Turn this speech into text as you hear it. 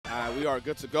right, we are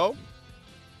good to go.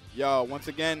 Yo, once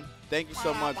again, thank you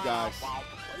so much, guys.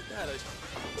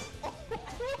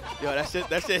 Yo, that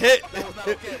shit hit.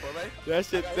 That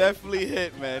shit definitely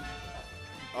hit, man.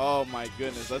 Oh my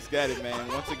goodness, let's get it, man.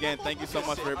 Once again, thank you so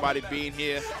much for everybody being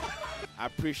here. I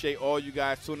appreciate all you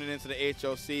guys tuning into the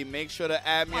HOC. Make sure to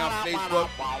add me on Facebook,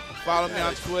 follow me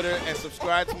on Twitter, and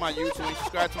subscribe to my YouTube. When you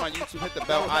subscribe to my YouTube, hit the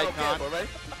bell icon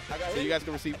so you guys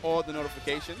can receive all the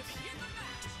notifications.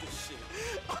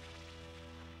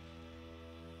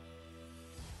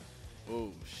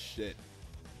 Oh, shit.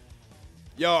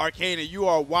 Yo, Arcana, you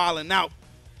are wilding out.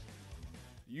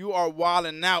 You are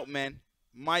wilding out, man.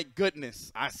 My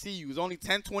goodness. I see you. It's only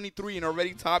 10:23 and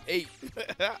already top 8.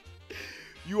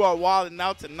 You are wilding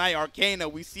out tonight, Arcana.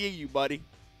 We see you, buddy.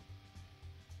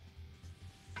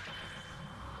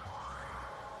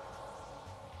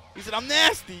 He said, I'm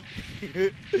nasty.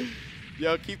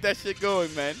 Yo, keep that shit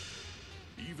going, man.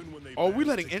 Even when they oh, we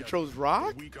letting intros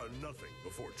rock? We got nothing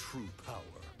before true power.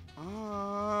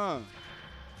 Ah.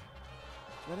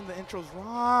 Letting the intros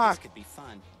rock. This could be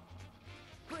fun.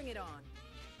 Bring it on.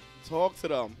 Talk to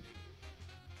them.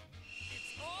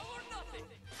 It's all or nothing.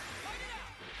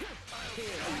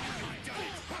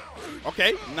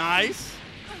 Okay, nice.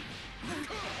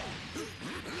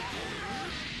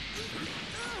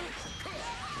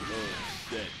 Oh,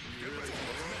 shit.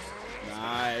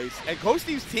 Nice. And Coach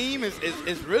Steve's team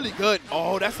is really good.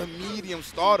 Oh, that's a medium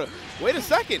starter. Wait a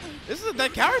second. This is a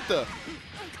dead character.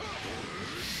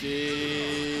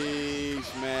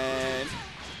 Sheesh, man.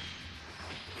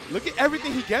 Look at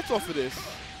everything he gets off of this.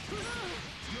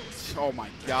 Oh, my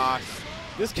gosh.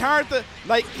 This character,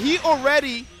 like, he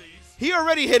already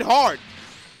hit hard.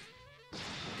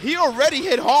 He already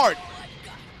hit hard.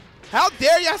 How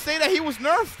dare y'all say that he was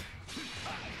nerfed?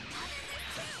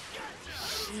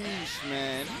 Sheesh,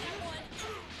 man.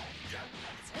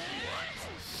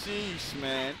 Sheesh,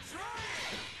 man.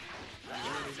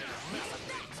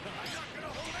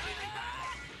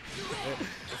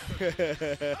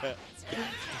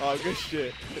 Oh, good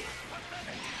shit.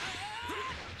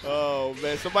 Oh,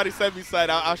 man. Somebody send me side.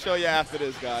 I'll show you after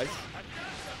this, guys.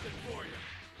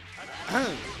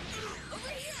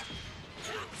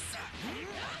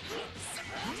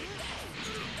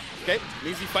 Okay,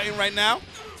 Measy fighting right now.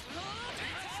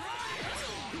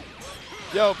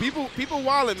 Yo, people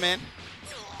wildin', man.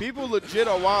 People legit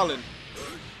are wildin'.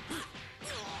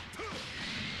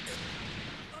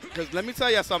 Because let me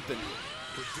tell you something.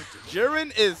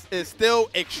 Jiren is still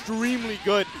extremely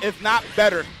good, if not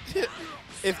better.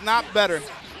 If not better.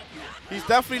 He's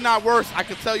definitely not worse, I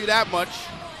can tell you that much.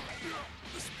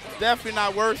 Definitely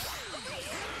not worse.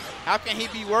 How can he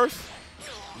be worse?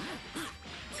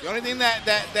 The only thing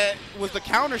that was the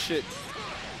counter shit.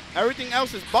 Everything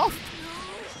else is buffed.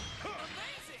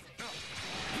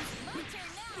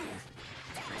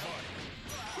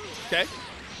 Okay.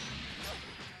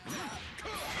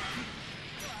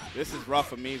 This is rough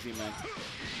for Measy, man.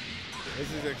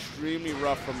 This is extremely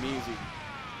rough for Measy.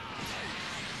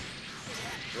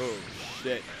 Oh,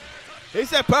 shit. He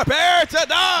said, prepare to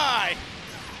die!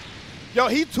 Yo,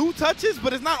 he 2 touches,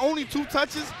 but it's not only 2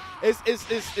 touches. It's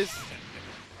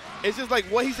just like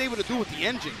what he's able to do with the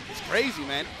engine. It's crazy,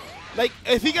 man. Like,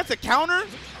 if he gets a counter,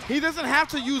 he doesn't have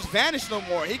to use Vanish no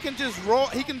more. He can just roll.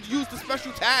 He can use the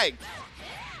special tag.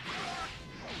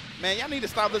 Man, y'all need to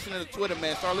stop listening to Twitter,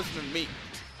 man. Start listening to me.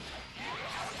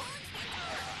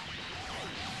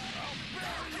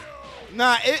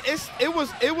 Nah,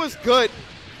 it was good,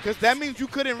 because that means you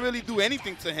couldn't really do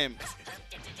anything to him.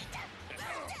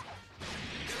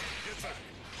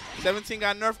 17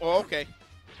 got nerfed. Oh, okay.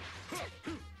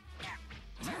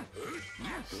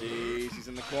 Jeez, he's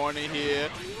in the corner here.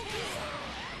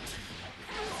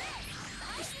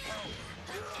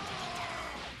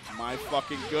 My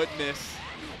fucking goodness.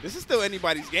 This is still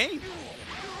anybody's game.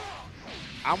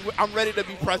 I'm ready to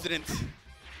be president.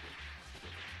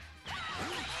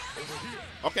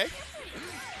 Okay.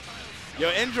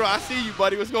 Yo, Indra, I see you,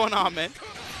 buddy. What's going on, man?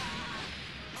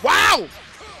 Wow!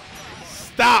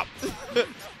 Stop.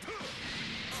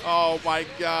 Oh, my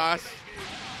gosh.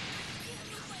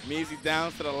 Measy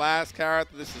down to the last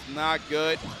character. This is not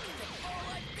good.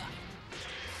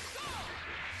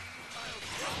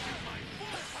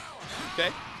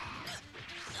 Okay.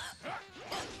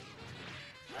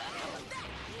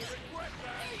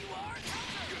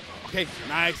 Okay,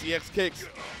 nice EX kicks.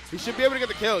 He should be able to get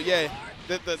the kill. Yeah,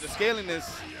 the scaling is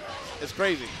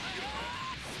crazy.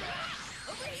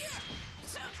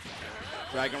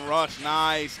 Dragon Rush,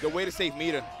 nice. Good way to save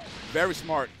meter. Very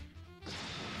smart.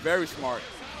 Very smart.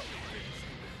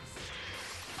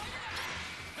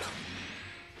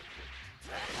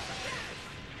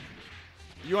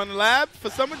 You on the lab for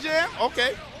Summer Jam?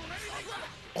 Okay.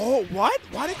 Oh, what?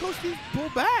 Why did Coach Steve pull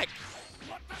back?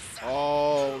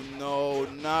 Oh, no,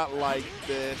 not like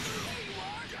this.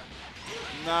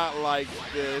 Not like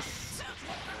this.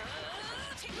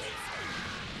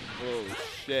 Oh,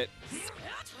 shit.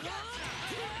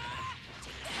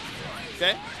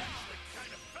 Okay.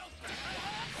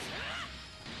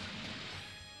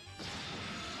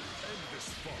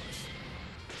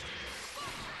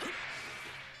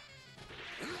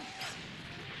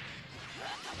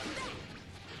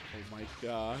 Oh my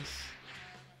gosh.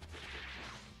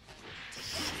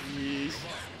 Jeez.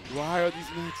 Why are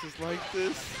these matches like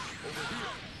this?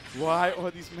 Why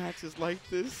are these matches like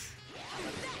this? Oh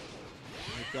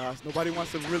my gosh, nobody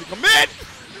wants to really commit!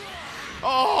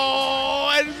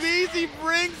 Oh, and Measy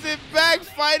brings it back,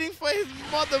 fighting for his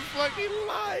motherfucking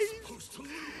life.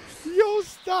 Yo,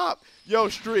 stop. Yo,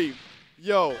 stream.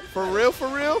 Yo, for real?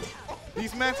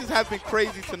 These matches have been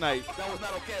crazy tonight. That was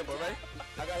not okay, but right?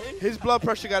 I got hit. His blood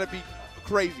pressure gotta be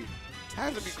crazy.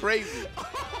 Has to be crazy.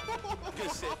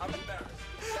 Good shit. I'm embarrassed.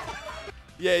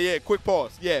 Yeah, quick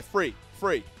pause. Yeah, free.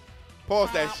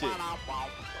 Pause that shit.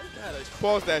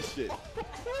 Pause that shit.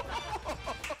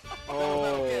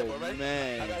 Oh,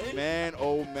 man,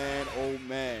 oh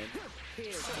man.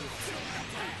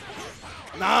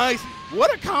 Nice.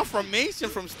 What a confirmation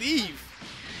from Steve.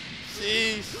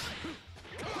 Jeez.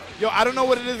 Yo, I don't know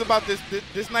what it is about this.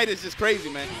 This night is just crazy,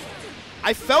 man.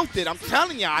 I felt it. I'm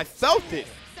telling you, I felt it.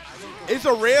 It's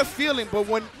a rare feeling, but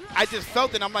when I just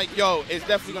felt it, I'm like, yo, it's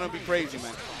definitely going to be crazy,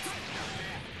 man.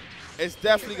 It's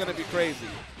definitely going to be crazy.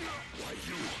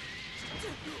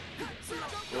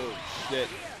 Oh, shit.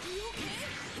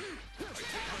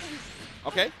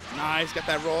 Okay, nice. Got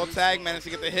that roll tag. Managed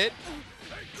to get the hit.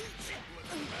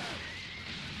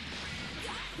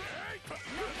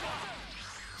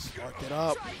 Sparked it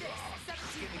up.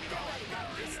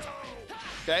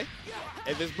 Okay.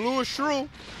 If it's blue is true.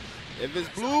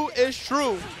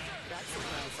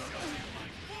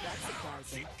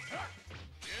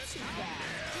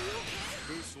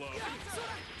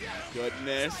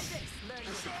 Goodness.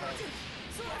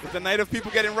 It's the night of people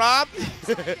getting robbed.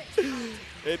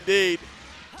 Indeed.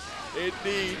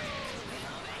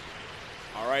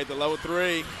 All right, the level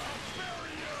 3.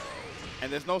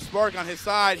 And there's no spark on his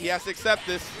side. He has to accept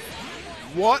this.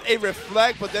 What a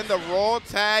reflect, but then the raw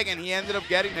tag, and he ended up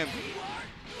getting him.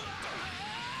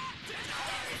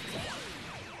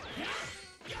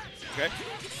 Okay.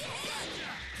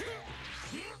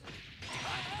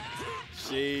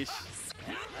 Sheesh.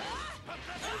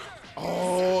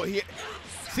 Oh,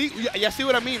 see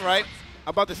what I mean, right?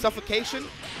 About the suffocation.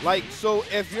 Like, so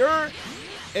if you're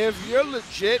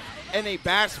legit in a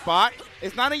bad spot,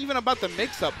 it's not even about the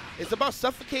mix-up. It's about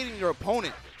suffocating your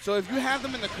opponent. So if you have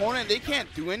them in the corner and they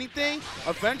can't do anything,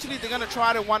 eventually they're gonna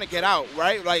try to want to get out,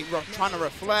 right? Like trying to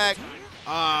reflect,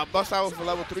 bust out for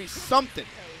level 3, something.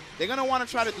 They're gonna want to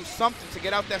try to do something to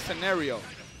get out that scenario.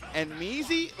 And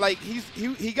Measy, like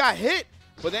he got hit,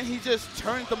 but then he just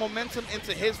turned the momentum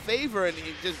into his favor and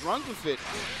he just runs with it.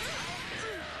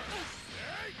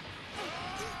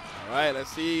 All right,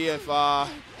 let's see if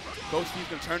Coach Steve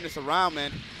can turn this around,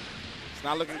 man. It's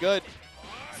not looking good.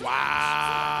 Wow.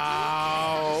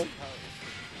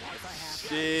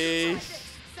 Sheesh.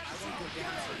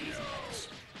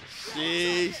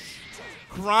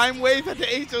 Crime wave at the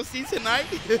HOC tonight.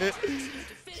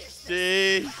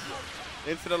 Sheesh.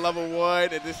 Into the level 1,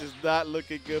 and this is not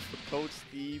looking good for Coach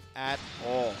Steve at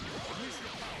all.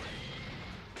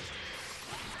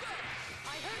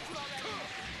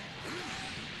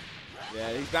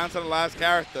 Yeah, he's down to the last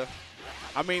character.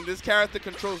 I mean, this character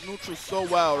controls neutral so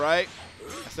well, right?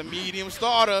 That's a medium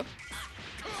starter.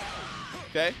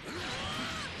 Okay.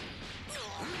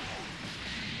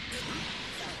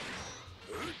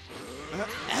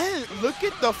 And look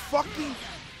at the fucking...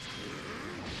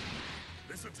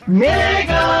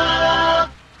 Nigga!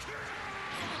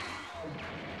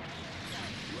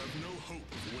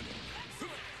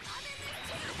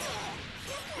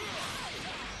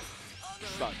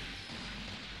 Suck.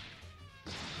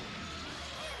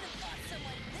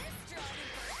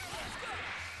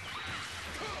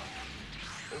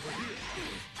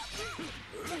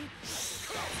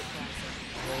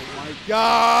 Oh my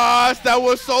gosh, that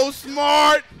was so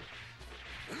smart.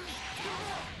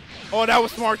 Oh, that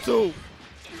was smart too.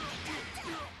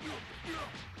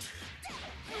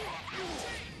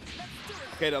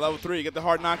 Okay, the level 3, get the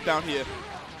hard knockdown here.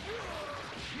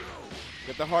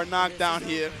 Get the hard knockdown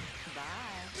here.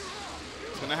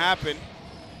 It's gonna happen.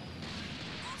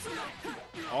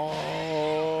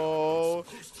 Oh,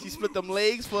 she split them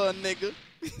legs for a nigga.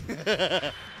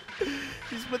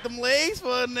 She split them legs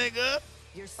for a nigga.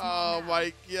 You're small Oh now,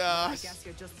 my but I gosh. guess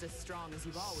you're just as strong as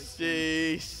you've always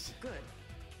been. Sheesh. Good.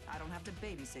 I don't have to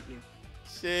babysit you.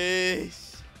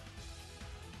 Sheesh.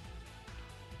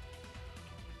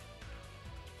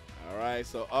 All right,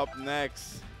 so up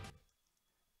next,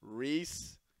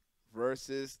 Reese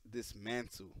versus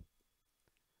Dismantle.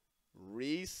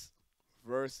 Reese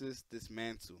versus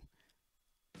Dismantle.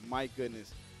 My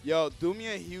goodness. Yo, do me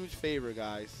a huge favor,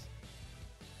 guys.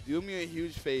 Do me a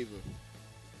huge favor.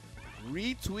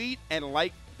 Retweet and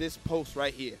like this post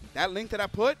right here. That link that I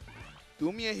put,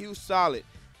 do me a huge solid.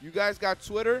 You guys got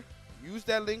Twitter? Use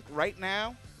that link right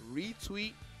now.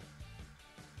 Retweet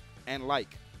and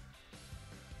like.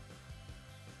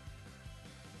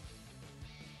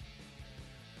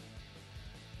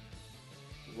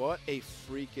 What a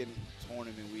freaking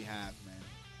tournament we have, man.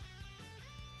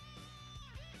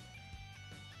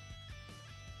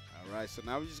 All right, so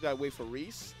now we just gotta wait for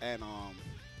Reese and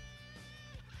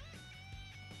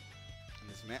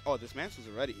this man. Oh, this man's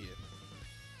already here.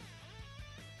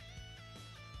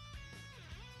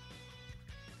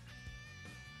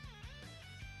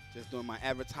 Just doing my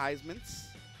advertisements.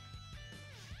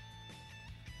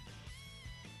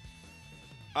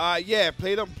 Yeah,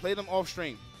 play them off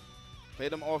stream. Play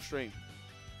them off stream.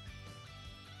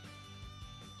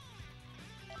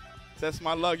 Test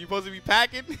my luck. You supposed to be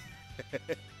packing?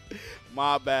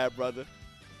 My bad, brother.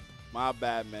 My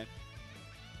bad, man.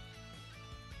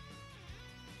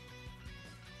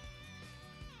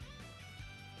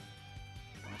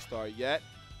 Don't start yet.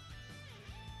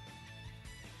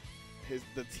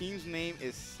 The team's name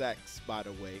is Sex, by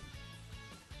the way.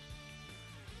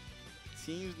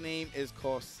 Team's name is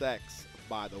called Sex,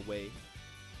 by the way.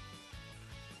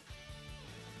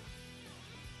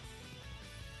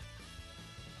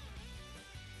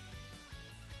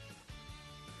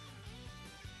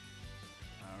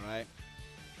 All right.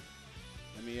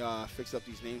 Let me fix up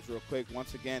these names real quick.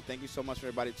 Once again, thank you so much for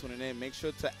everybody tuning in. Make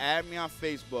sure to add me on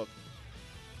Facebook.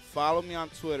 Follow me on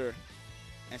Twitter.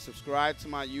 And subscribe to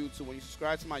my YouTube. When you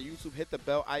subscribe to my YouTube, hit the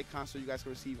bell icon so you guys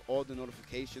can receive all the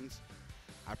notifications.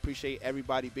 I appreciate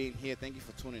everybody being here. Thank you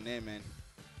for tuning in, man.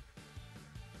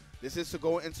 This is to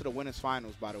go into the winners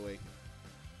finals, by the way.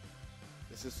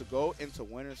 This is to go into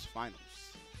winners finals.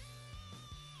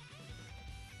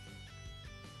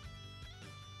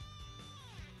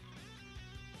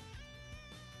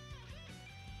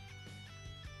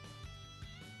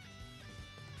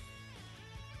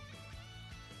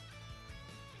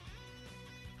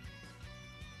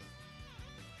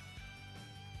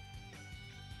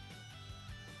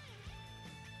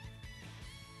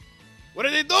 What are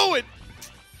they doing?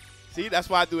 See, that's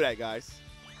why I do that, guys.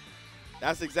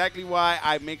 That's exactly why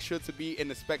I make sure to be in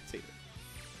the spectator.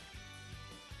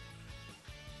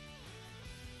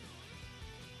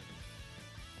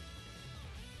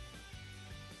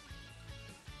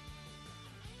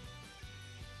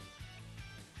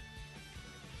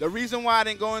 The reason why I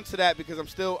didn't go into that because I'm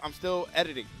still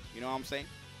editing. You know what I'm saying?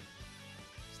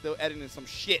 Still editing some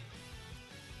shit.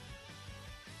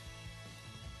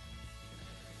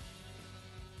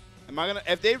 Am I gonna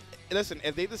if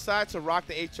they decide to rock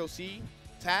the HOC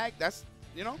tag, that's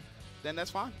then that's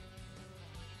fine.